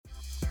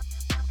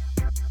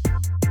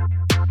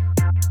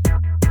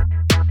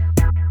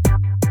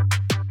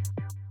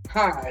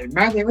Hi,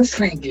 my name is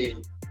Frankie.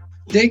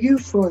 Thank you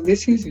for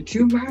listening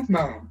to my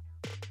mom.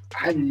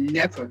 I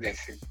never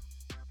listen.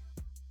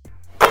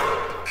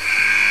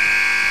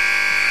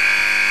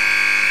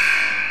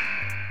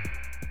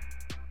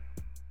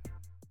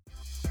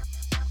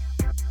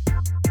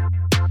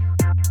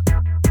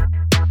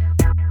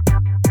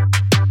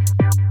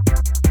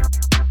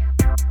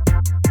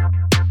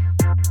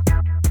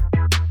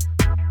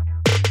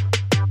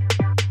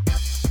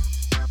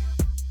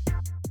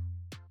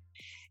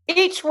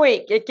 Each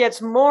week, it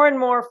gets more and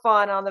more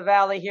fun on the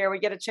Valley here. We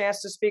get a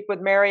chance to speak with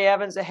Mary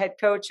Evans, the head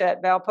coach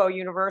at Valpo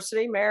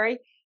University. Mary,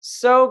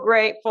 so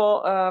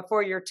grateful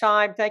for your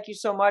time. Thank you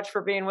so much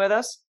for being with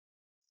us.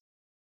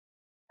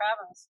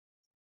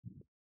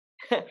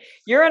 Travis.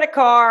 You're in a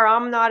car.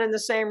 I'm not in the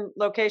same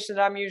location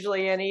that I'm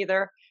usually in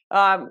either.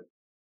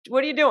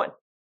 What are you doing?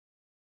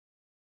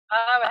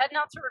 We're heading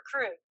out to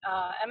recruit.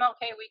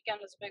 MLK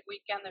weekend is a big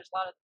weekend. There's a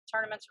lot of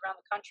tournaments around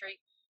the country,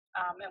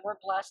 and we're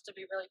blessed to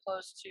be really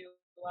close to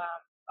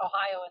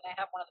Ohio, and they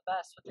have one of the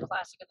best with the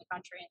Classic in the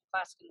country and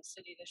Classic in the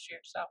city this year.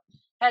 So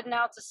heading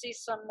out to see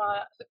some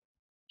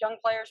young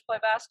players play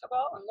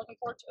basketball, and looking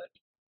forward to it.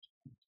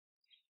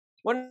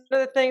 One of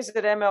the things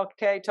that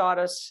MLK taught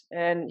us,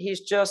 and he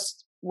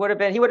would have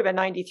been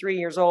 93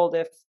 years old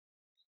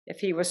if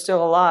he was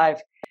still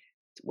alive,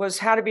 was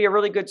how to be a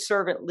really good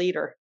servant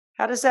leader.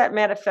 How does that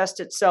manifest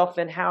itself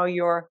in how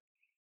you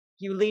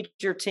lead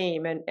your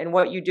team and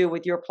what you do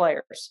with your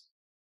players?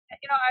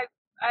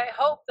 I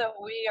hope that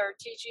we are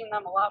teaching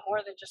them a lot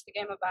more than just the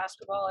game of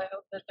basketball. I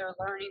hope that they're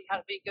learning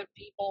how to be good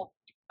people.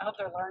 I hope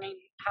they're learning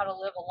how to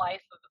live a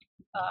life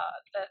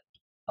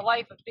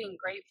of being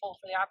grateful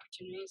for the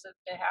opportunities that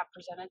they have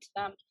presented to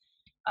them.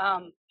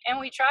 And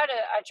I try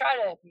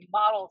to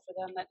model for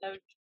them that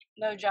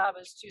no job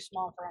is too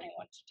small for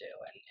anyone to do,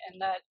 and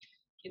that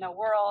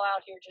we're all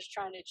out here just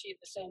trying to achieve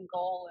the same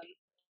goal, and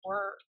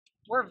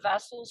we're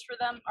vessels for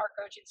them, our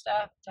coaching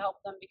staff, to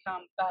help them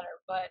become better.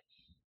 But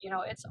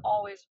it's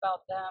always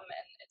about them,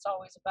 and it's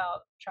always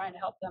about trying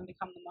to help them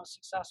become the most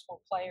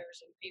successful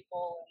players and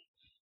people,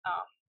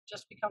 and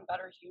just become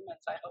better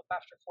humans. I hope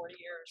after 40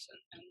 years,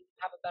 and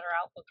have a better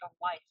outlook on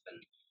life, and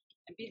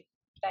be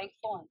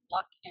thankful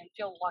and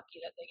feel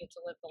lucky that they get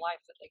to live the life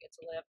that they get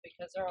to live,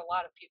 because there are a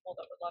lot of people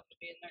that would love to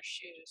be in their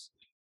shoes,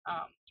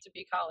 to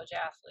be college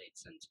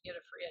athletes and to get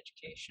a free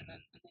education,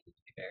 and they need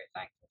to be very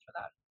thankful for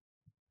that.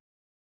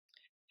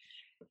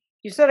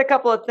 You said a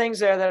couple of things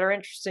there that are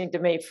interesting to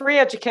me. Free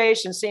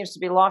education seems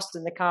to be lost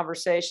in the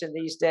conversation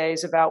these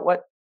days about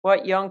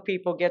what young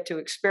people get to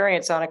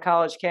experience on a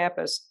college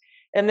campus.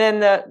 And then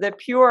the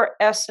pure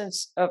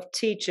essence of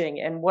teaching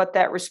and what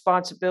that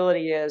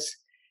responsibility is.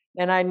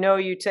 And I know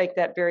you take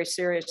that very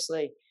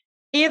seriously.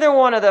 Either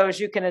one of those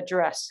you can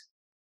address.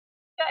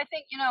 Yeah, I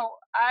think,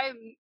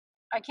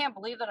 I can't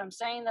believe that I'm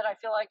saying that I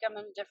feel like I'm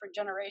in a different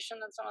generation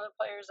than some of the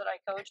players that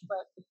I coach,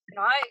 but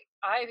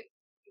I'm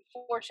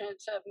fortunate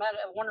to have met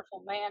a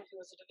wonderful man who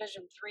was a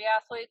Division III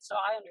athlete, so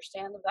I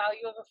understand the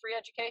value of a free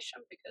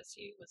education because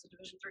he was a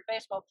Division III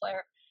baseball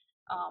player,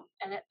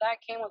 and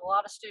that came with a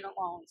lot of student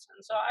loans,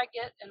 and so I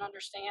get and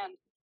understand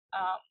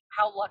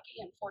how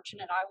lucky and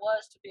fortunate I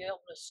was to be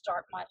able to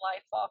start my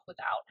life off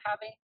without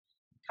having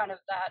kind of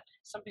that,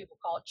 some people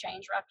call it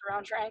chains wrapped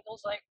around your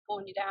ankles, like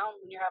pulling you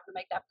down when you're having to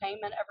make that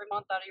payment every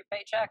month out of your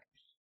paycheck.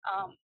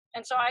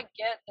 And so I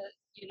get that,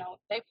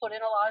 they put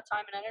in a lot of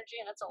time and energy,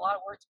 and it's a lot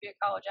of work to be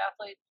a college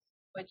athlete.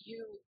 But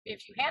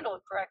if you handle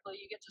it correctly,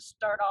 you get to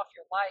start off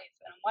your life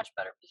in a much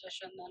better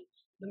position than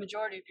the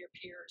majority of your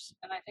peers.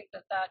 And I think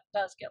that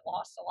does get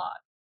lost a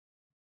lot.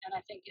 And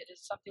I think it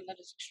is something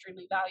that is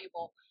extremely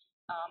valuable,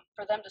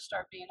 for them to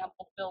start being able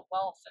to build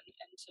wealth and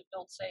to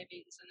build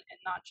savings, and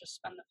not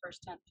just spend the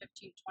first 10,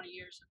 15, 20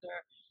 years of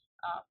their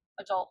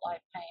adult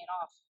life paying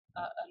off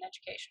an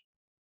education.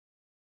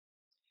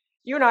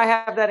 You and I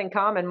have that in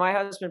common. My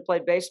husband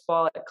played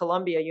baseball at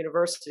Columbia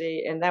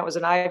University, and that was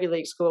an Ivy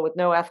League school with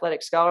no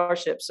athletic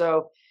scholarship.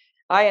 So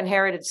I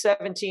inherited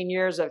 17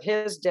 years of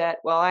his debt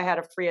while I had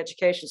a free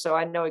education. So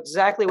I know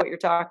exactly what you're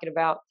talking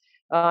about,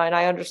 and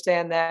I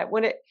understand that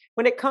when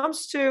it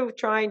comes to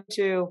trying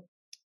to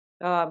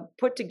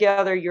put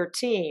together your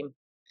team,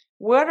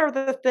 what are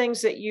the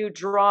things that you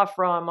draw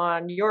from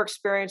on your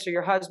experience or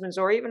your husband's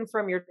or even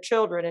from your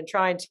children in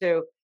trying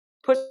to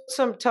put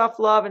some tough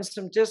love and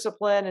some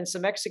discipline and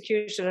some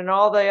execution and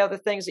all the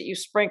other things that you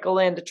sprinkle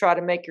in to try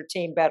to make your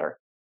team better?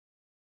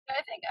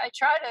 I think I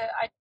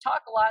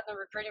talk a lot in the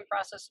recruiting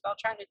process about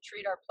trying to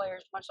treat our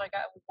players much like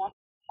I would want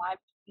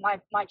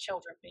my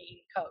children being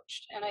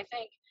coached. And I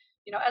think,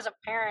 as a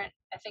parent,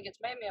 I think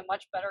it's made me a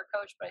much better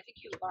coach, but I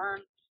think you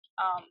learn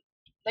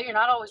that you're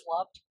not always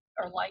loved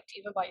or liked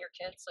even by your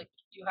kids. Like,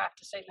 you have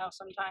to say no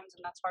sometimes,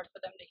 and that's hard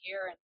for them to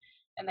hear, and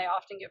they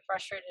often get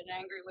frustrated and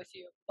angry with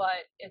you,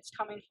 but it's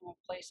coming from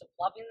a place of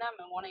loving them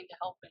and wanting to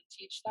help and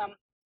teach them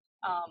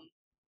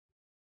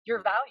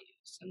your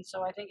values. And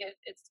so I think it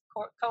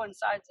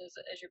coincides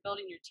as you're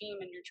building your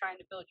team and you're trying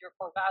to build your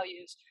core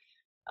values.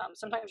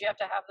 Sometimes you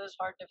have to have those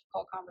hard,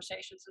 difficult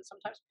conversations, and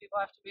sometimes people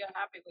have to be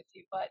unhappy with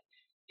you. But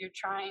you're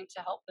trying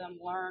to help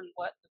them learn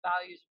what the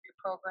values of your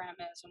program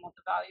is and what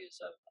the values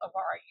of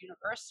our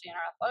university and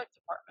our athletic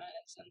department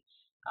is. And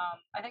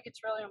I think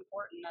it's really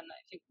important, and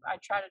I think I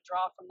try to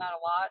draw from that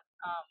a lot.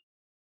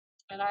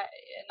 And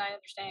I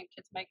understand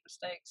kids make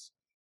mistakes.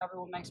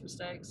 Everyone makes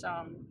mistakes,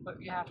 but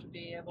you have to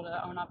be able to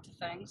own up to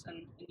things,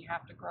 and you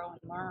have to grow and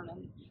learn,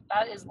 and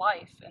that is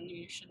life. And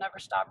you should never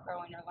stop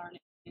growing or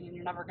learning, and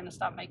you're never going to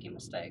stop making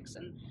mistakes.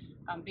 And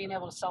being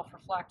able to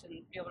self-reflect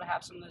and be able to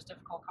have some of those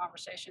difficult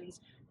conversations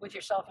with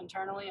yourself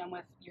internally and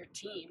with your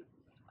team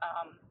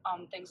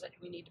on things that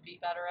we need to be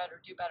better at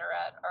or do better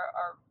at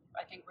are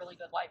I think really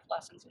good life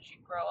lessons as you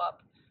grow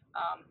up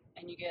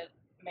and you get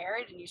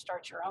married and you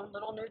start your own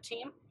little new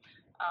team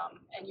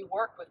and you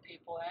work with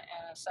people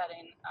in a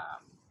setting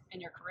in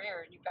your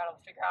career, and you've got to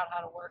figure out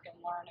how to work and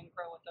learn and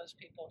grow with those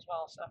people as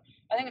well. So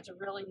I think it's a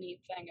really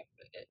neat thing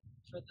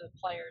for the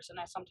players. And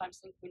I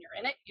sometimes think when you're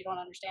in it, you don't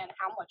understand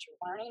how much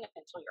you're learning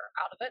until you're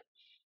out of it.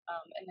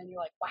 And then you're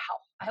like,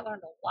 wow, I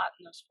learned a lot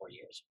in those 4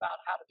 years about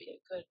how to be a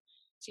good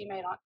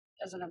teammate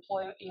as an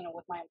employee,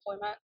 with my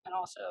employment, and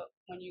also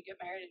when you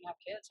get married and have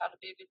kids, how to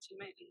be a good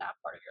teammate in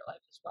that part of your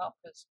life as well,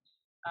 because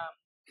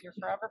you're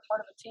forever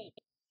part of a team.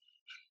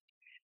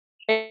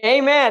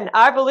 Amen.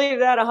 I believe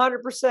that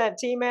 100%.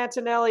 Team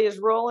Antonelli is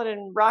rolling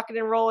and rocking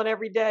and rolling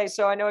every day.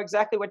 So I know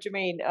exactly what you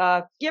mean.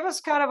 Give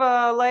us kind of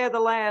a lay of the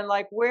land.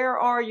 Like, where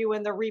are you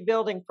in the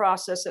rebuilding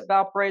process at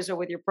Valparaiso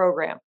with your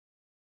program?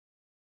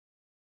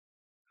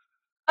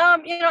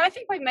 I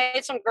think we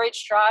made some great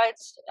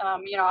strides.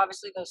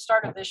 Obviously the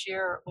start of this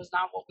year was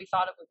not what we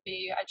thought it would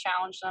be. I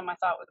challenged them, I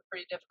thought, with a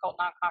pretty difficult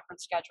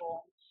non-conference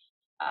schedule.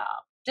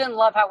 Didn't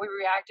love how we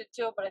reacted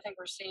to it, but I think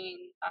we're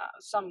seeing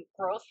some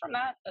growth from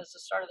that as the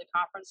start of the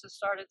conference has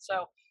started.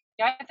 So,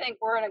 yeah, I think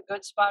we're in a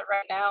good spot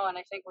right now, and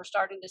I think we're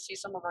starting to see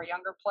some of our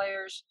younger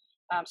players,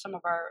 some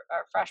of our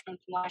freshmen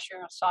from last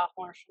year and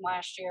sophomores from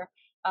last year,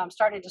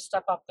 starting to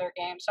step up their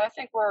game. So I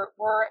think we're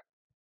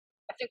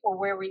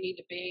where we need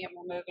to be, and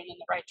we're moving in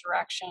the right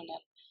direction.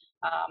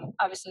 And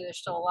obviously,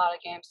 there's still a lot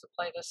of games to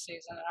play this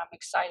season, and I'm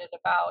excited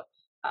about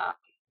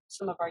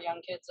some of our young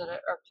kids that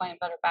are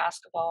playing better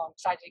basketball. I'm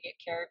excited to get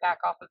Carrie back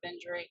off of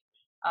injury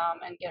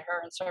and get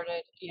her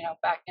inserted,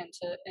 back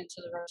into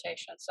the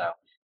rotation. So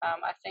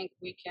I think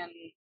we can.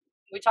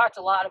 We talked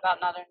a lot about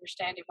not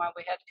understanding why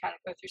we had to kind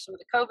of go through some of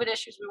the COVID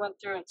issues we went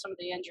through and some of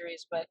the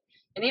injuries,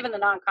 and even the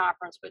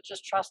non-conference, but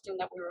just trusting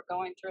that we were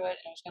going through it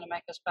and it was going to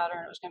make us better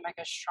and it was going to make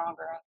us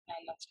stronger.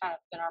 And that's kind of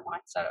been our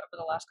mindset over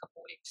the last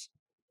couple of weeks.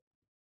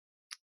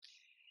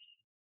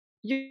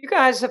 You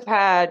guys have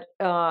had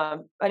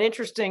an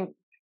interesting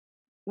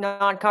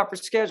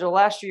non-conference schedule.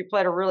 Last year, you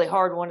played a really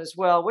hard one as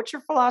well. What's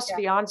your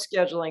philosophy on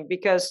scheduling?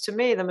 Because to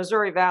me, the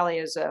Missouri Valley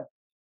is a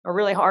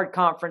really hard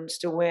conference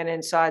to win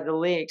inside the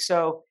league.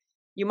 So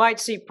you might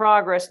see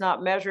progress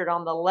not measured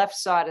on the left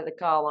side of the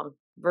column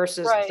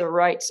versus the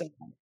right side.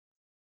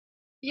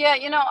 Yeah,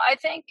 I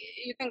think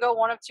you can go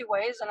one of two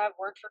ways, and I've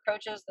worked for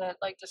coaches that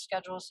like to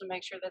schedule to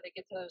make sure that they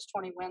get to those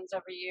 20 wins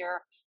every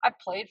year. I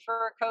played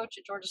for a coach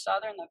at Georgia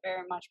Southern that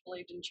very much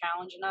believed in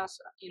challenging us.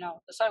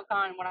 The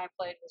SoCon when I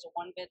played was a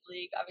one-bid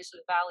league.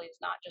 Obviously, the Valley is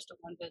not just a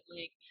one-bid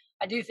league.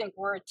 I do think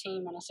we're a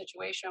team in a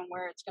situation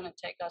where it's going to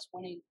take us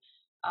winning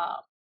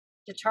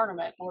the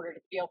tournament in order to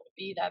be able to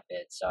be that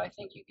bid. So I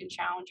think you can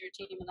challenge your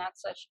team in that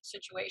such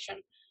situation.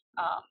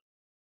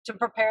 To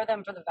prepare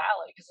them for the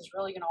Valley, because it's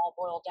really going to all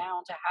boil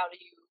down to how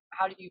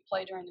do you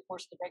play during the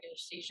course of the regular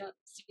season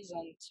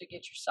to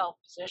get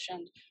yourself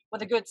positioned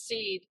with a good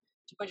seed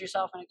to put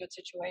yourself in a good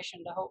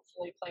situation to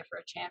hopefully play for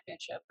a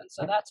championship. And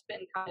so that's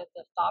been kind of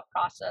the thought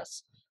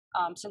process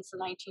since the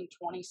 1920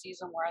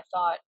 season, where I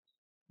thought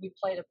we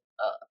played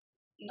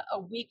a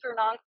weaker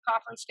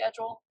non-conference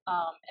schedule,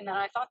 and then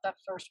I thought that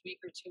first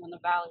week or two in the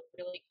Valley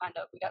really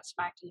we got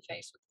smacked in the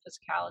face with the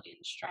physicality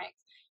and the strength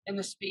and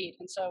the speed.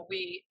 And so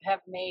we have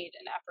made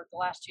an effort the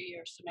last 2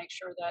 years to make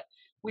sure that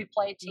we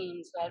play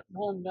teams that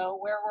will know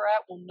where we're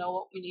at, will know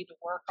what we need to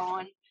work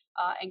on,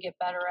 and get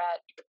better at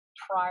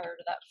prior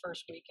to that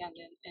first weekend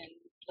in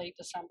late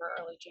December,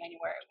 early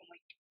January when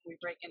we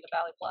break into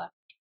Valley play.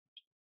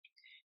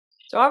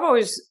 So I've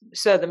always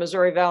said the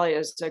Missouri Valley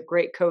is a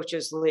great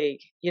coaches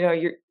league.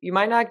 You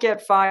might not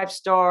get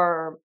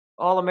 5-star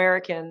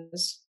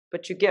All-Americans,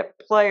 but you get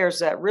players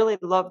that really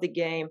love the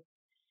game.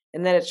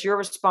 And then it's your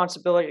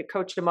responsibility to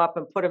coach them up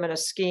and put them in a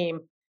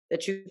scheme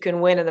that you can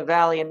win in the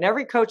Valley. And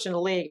every coach in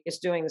the league is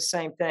doing the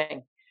same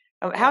thing.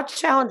 How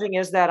challenging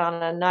is that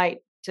on a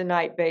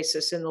night-to-night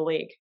basis in the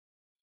league?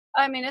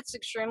 I mean, it's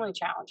extremely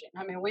challenging.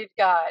 I mean,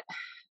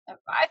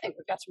 I think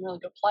we've got some really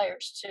good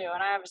players too.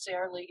 And obviously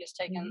our league has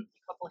taken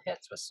a couple of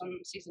hits with some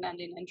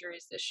season-ending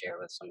injuries this year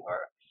with some of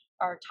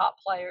our top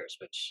players,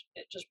 which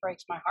it just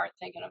breaks my heart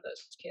thinking of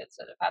those kids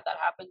that have had that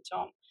happen to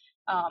them.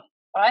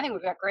 But I think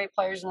we've got great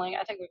players in the league.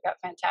 I think we've got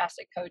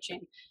fantastic coaching.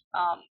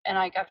 And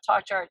I've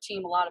talked to our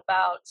team a lot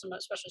about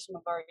especially some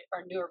of our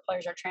newer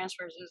players, our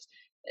transfers,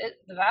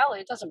 the Valley,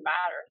 it doesn't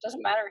matter. It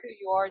doesn't matter who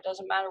you are. It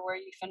doesn't matter where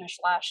you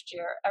finished last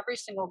year. Every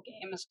single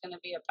game is going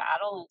to be a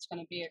battle, and it's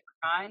going to be a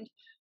grind.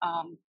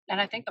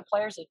 And I think the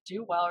players that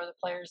do well are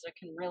the players that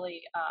can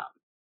really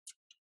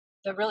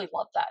that really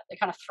love that. They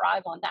kind of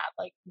thrive on that.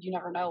 Like, you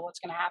never know what's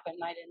going to happen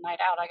night in, night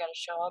out. I got to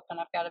show up and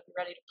I've got to be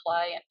ready to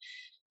play. And,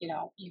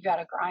 you got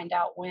to grind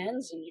out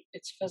wins and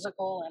it's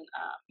physical. And,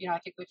 I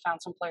think we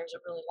found some players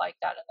that really like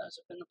that. And those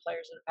have been the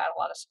players that have had a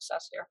lot of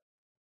success here.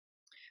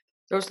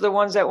 Those are the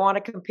ones that want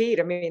to compete.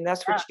 I mean,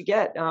 that's what Yeah. you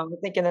get. I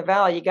think in the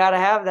Valley, you got to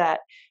have that.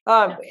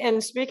 Yeah.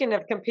 And speaking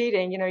of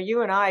competing,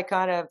 you and I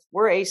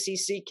we're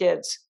ACC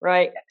kids,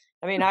 right?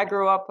 I mean, I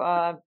grew up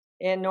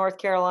in North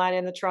Carolina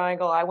in the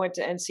Triangle. I went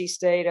to NC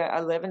State. I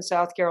live in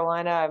South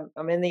Carolina.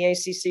 I'm in the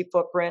ACC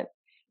footprint.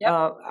 Yep.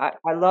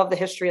 I love the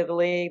history of the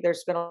league.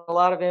 There's been a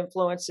lot of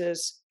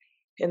influences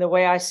in the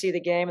way I see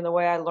the game and the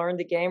way I learned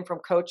the game from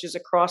coaches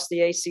across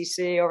the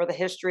ACC over the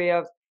history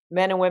of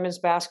men and women's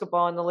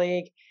basketball in the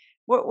league.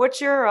 What's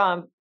your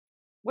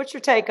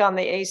take on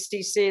the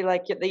ACC?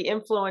 Like the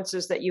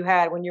influences that you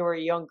had when you were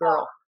a young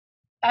girl?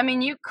 I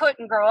mean, you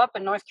couldn't grow up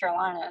in North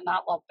Carolina and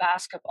not love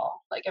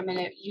basketball. Like, I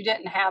mean, you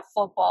didn't have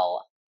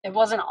football. It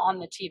wasn't on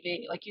the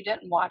TV. Like, you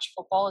didn't watch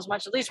football as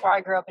much. At least where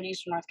I grew up in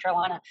Eastern North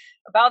Carolina,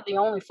 about the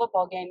only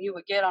football game you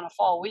would get on a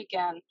fall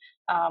weekend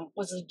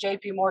was the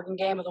J.P. Morgan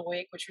game of the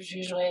week, which was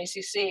usually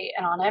ACC,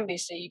 and on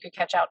NBC you could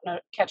catch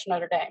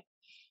Notre Dame.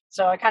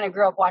 So I kind of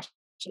grew up watching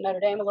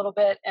Notre Dame a little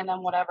bit, and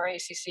then whatever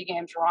ACC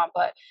games were on.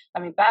 But I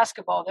mean,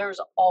 basketball, there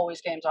was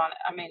always games on it.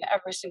 I mean,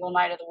 every single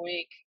night of the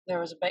week there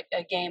was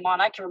a game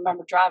on. I can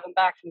remember driving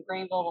back from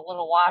Greenville to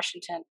Little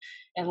Washington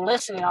and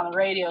listening on the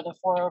radio the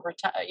four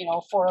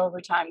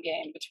overtime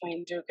game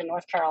between Duke and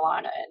North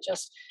Carolina, and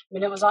just, I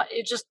mean,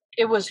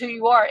 it was who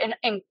you are.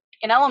 And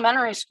in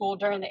elementary school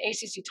during the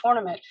ACC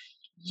tournament,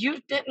 you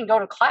didn't go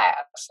to class.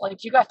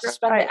 Like, you got to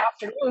spend the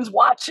afternoons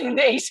watching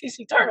the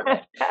ACC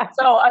tournament.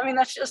 So, I mean,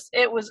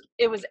 it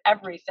was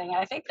everything. And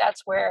I think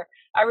that's where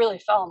I really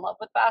fell in love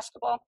with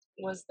basketball,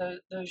 was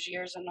those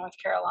years in North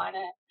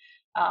Carolina.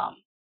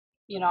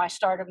 I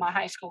started my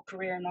high school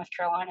career in North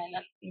Carolina and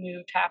then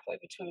moved halfway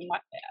between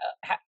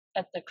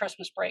at the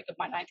Christmas break of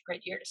my 9th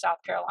grade year to South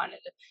Carolina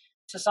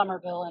to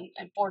Summerville,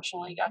 and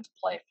fortunately got to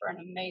play for an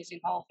amazing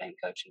Hall of Fame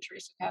coach in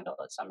Teresa Kendall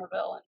at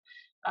Summerville.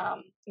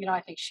 And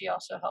I think she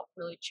also helped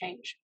really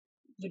change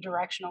the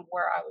direction of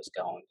where I was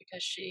going,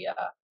 because she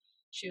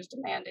was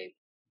demanding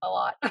a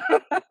lot.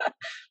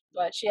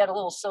 But she had a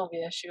little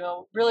Sylvia. She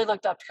really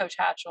looked up to Coach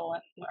Hatchell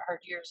and her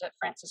years at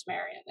Francis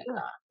Marion, and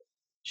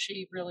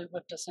she really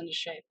whipped us into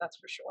shape. That's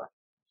for sure.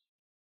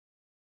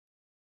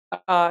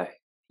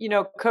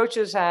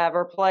 Coaches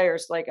or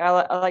players, like I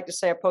like to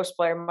say, a post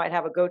player might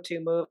have a go-to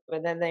move,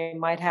 and then they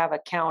might have a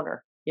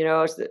counter.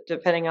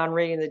 Depending on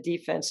reading the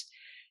defense.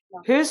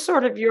 Who's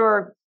sort of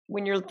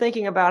when you're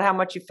thinking about how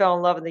much you fell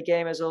in love in the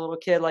game as a little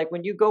kid, like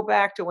when you go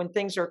back to when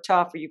things are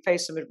tough or you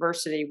face some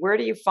adversity, where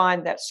do you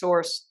find that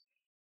source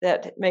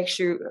that makes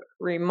you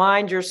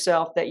remind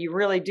yourself that you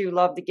really do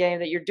love the game,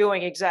 that you're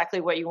doing exactly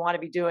what you want to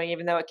be doing,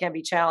 even though it can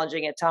be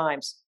challenging at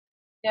times?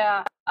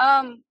 Yeah.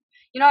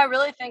 I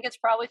really think it's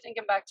probably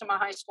thinking back to my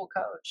high school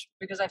coach,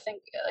 because I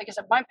think, like I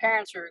said, my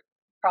parents were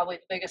probably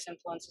the biggest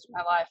influences in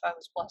my life. I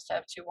was blessed to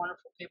have two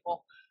wonderful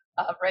people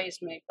raise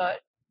me,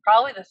 but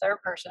probably the third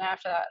person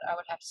after that, I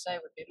would have to say,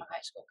 would be my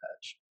high school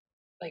coach.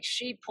 Like,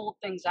 she pulled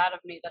things out of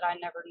me that I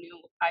never knew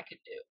I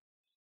could do.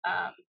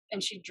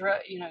 And she drew,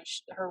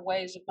 her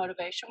ways of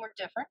motivation were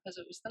different because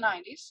it was the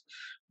 90s,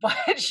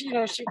 but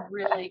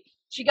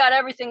she got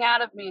everything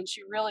out of me, and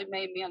she really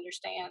made me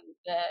understand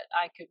that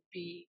I could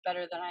be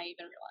better than I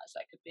even realized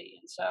I could be.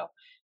 And so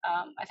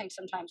I think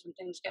sometimes when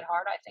things get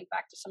hard, I think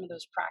back to some of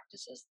those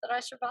practices that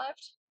I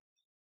survived.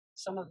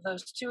 Some of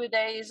those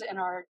 2-a-days in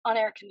our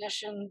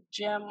unair-conditioned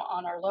gym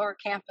on our lower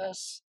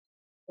campus,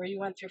 where you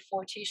went through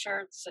 4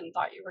 T-shirts and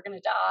thought you were going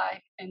to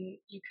die, and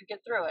you could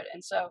get through it.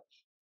 And so,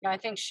 I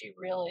think she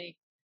really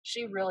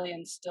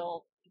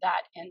instilled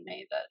that in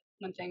me, that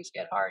when things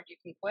get hard, you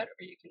can quit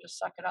or you can just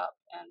suck it up.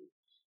 And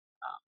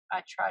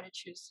I try to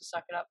choose to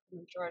suck it up the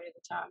majority of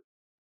the time.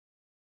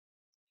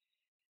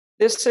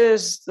 This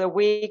is the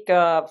week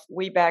of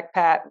We Back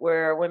Pat,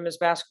 where women's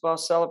basketball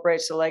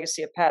celebrates the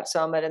legacy of Pat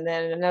Summitt. And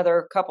then in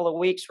another couple of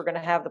weeks, we're going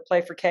to have the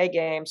Play for K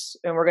games,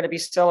 and we're going to be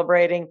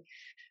celebrating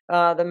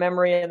the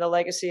memory and the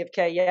legacy of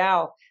Kay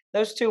Yao.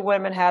 Those two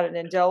women had an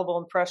indelible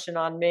impression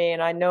on me,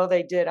 and I know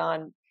they did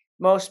on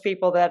most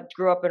people that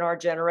grew up in our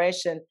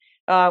generation.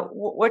 Do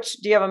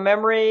you have a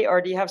memory,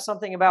 or do you have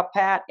something about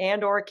Pat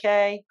and or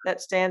Kay that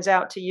stands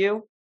out to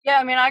you? Yeah,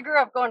 I mean, I grew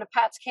up going to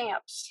Pat's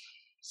camps.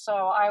 So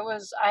I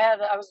was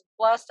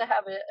blessed to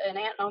have an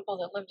aunt and uncle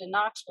that lived in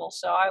Knoxville.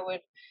 So I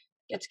would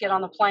get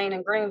on the plane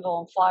in Greenville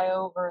and fly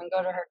over and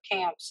go to her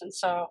camps. And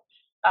so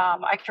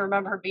I can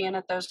remember her being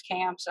at those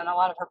camps, and a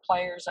lot of her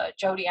players.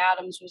 Jody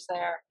Adams was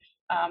there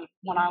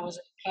when I was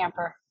a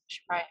camper.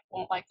 She probably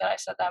won't like that I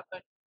said that,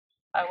 but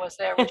I was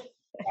there.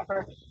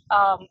 Ever.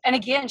 And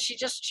again, she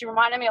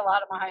reminded me a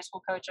lot of my high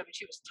school coach. I mean,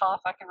 she was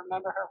tough. I can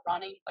remember her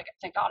running. Like,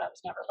 thank God I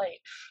was never late.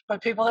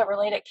 But people that were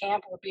late at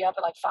camp would be up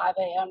at like 5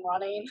 a.m.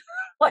 running.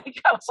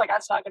 Like, I was like,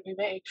 that's not going to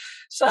be me.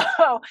 So,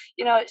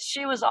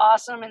 she was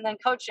awesome. And then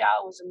Coach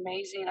Yao was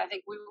amazing. I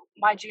think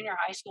my junior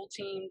high school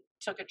team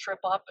took a trip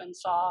up and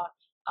saw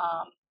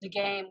the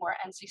game where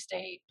NC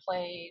State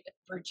played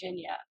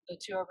Virginia. The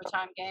 2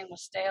 overtime game with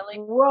Staley.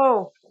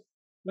 Whoa.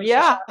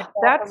 Yeah,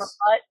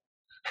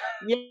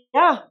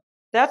 yeah,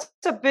 that's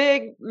a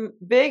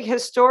big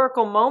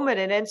historical moment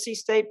in NC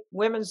State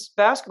women's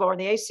basketball in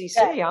the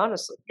ACC, yes.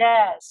 honestly.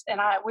 Yes,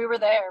 and we were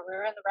there. We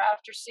were in the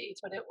rafter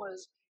seats, but it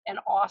was an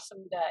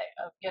awesome day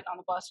of getting on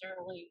the bus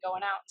early and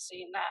going out and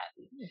seeing that.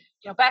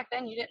 And, back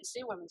then you didn't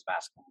see women's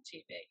basketball on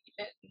TV.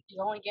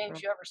 The only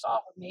games you ever saw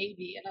were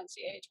maybe an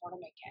NCAA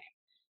tournament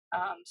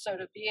game. So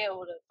to be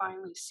able to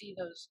finally see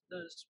those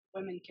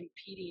women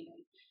competing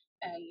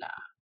and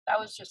that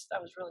was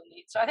really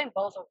neat. So I think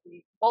both of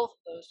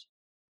those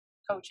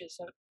coaches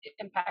have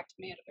impacted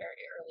me at a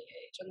very early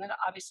age. And then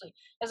obviously,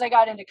 as I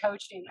got into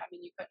coaching, I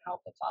mean, you couldn't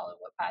help but follow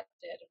what Pat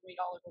did and read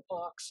all of her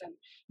books and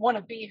want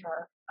to be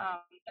her.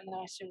 And then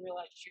I soon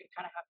realized you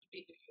kind of have to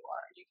be who you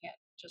are. You can't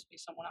just be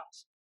someone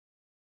else.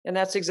 And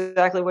that's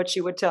exactly what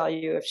she would tell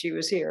you if she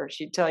was here.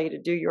 She'd tell you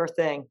to do your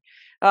thing.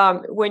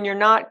 When you're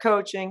not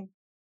coaching,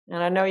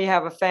 and I know you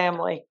have a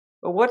family,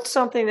 but what's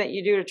something that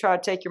you do to try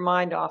to take your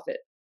mind off it?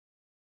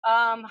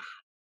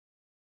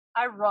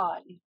 I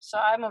run, so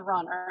I'm a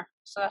runner.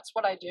 So that's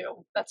what I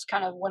do. That's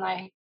kind of when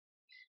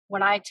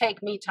I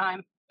take me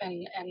time,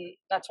 and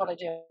that's what I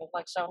do.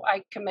 Like, so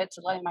I commit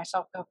to letting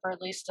myself go for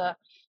at least a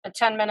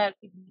 10-minute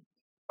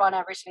run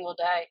every single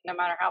day, no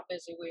matter how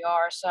busy we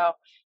are. So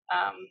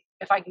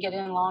if I can get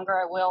in longer,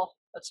 I will.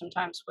 But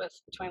sometimes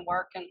between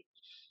work and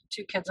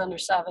 2 kids under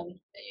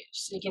 7,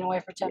 sneaking away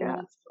for 10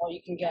 minutes is all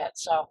you can get.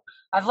 So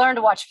I've learned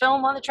to watch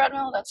film on the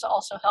treadmill. That's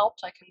also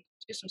helped. I can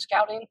do some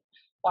scouting,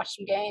 watch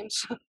some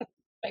games,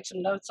 make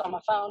some notes on my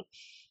phone.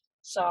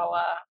 So,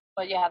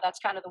 but yeah, that's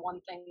kind of the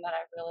one thing that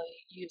I really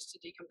use to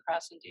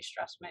decompress and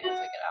de-stress me as I get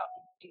out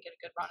and get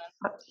a good run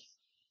in.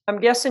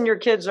 I'm guessing your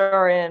kids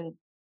are in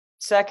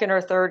 2nd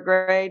or 3rd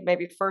grade,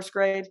 maybe 1st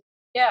grade.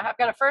 Yeah, I've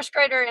got a 1st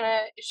grader and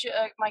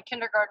my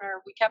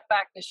kindergartner. We kept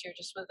back this year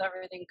just with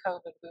everything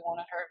COVID. We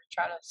wanted her to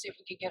try to see if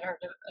we could get her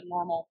to a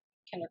normal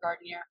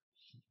kindergarten year.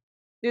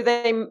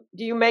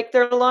 Do you make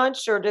their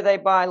lunch or do they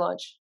buy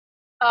lunch?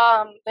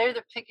 They're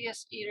the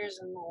pickiest eaters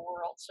in the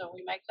world, so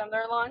we make them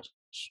their lunch.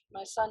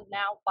 My son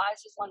now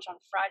buys his lunch on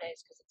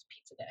Fridays because it's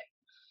pizza day,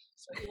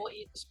 so he will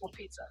eat the school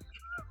pizza.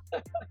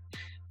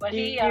 But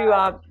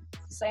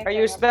are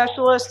you a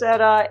specialist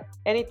at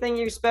anything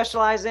you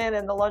specialize in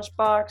the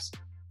lunchbox?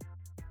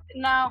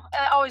 No,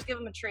 I always give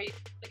them a treat.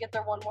 They get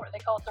their one more. They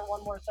call it their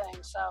one more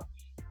thing. So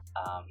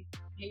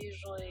he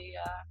usually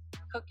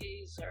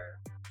cookies or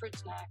fruit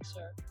snacks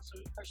or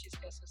some Hershey's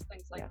Kisses,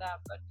 things like that.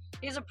 But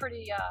he's a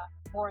pretty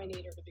boring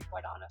eater, to be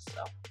quite honest.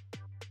 So.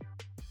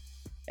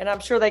 And I'm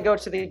sure they go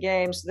to the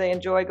games. They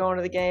enjoy going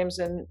to the games.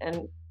 And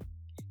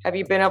have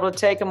you been able to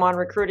take them on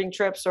recruiting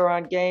trips or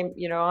on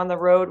on the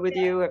road with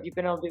you? Have you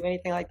been able to do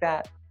anything like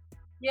that?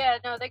 Yeah,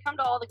 no, they come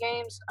to all the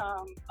games,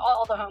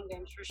 all the home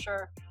games for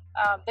sure.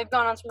 They've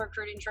gone on some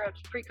recruiting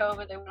trips.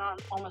 Pre-COVID, they went on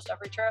almost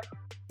every trip.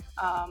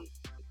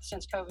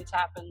 Since COVID's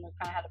happened, we've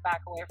kind of had to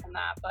back away from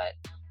that. But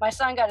my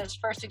son got his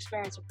first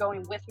experience of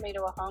going with me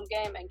to a home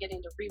game and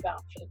getting to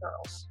rebound for the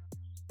girls,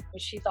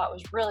 which he thought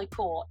was really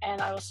cool.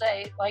 And I will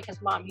say, like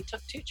his mom, he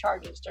took 2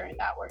 charges during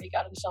that where he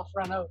got himself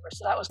run over.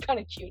 So that was kind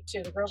of cute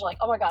too. The girls were like,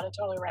 "Oh my God, I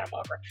totally ran him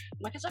over." I'm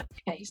like, "It's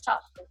okay. He's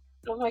tough.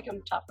 It'll make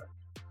him tougher."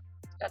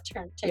 Got to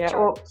take charges.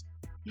 Well,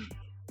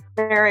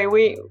 Mary,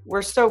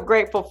 we're so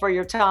grateful for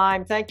your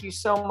time. Thank you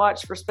so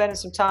much for spending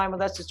some time with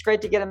us. It's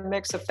great to get a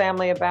mix of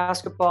family and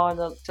basketball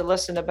and to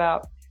listen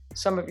about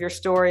some of your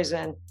stories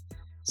and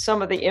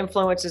some of the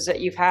influences that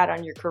you've had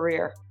on your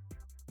career.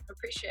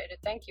 Appreciate it.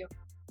 Thank you.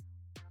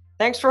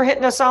 Thanks for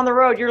hitting us on the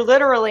road. You're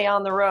literally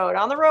on the road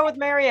with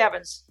Mary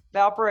Evans,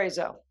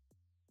 Valparaiso.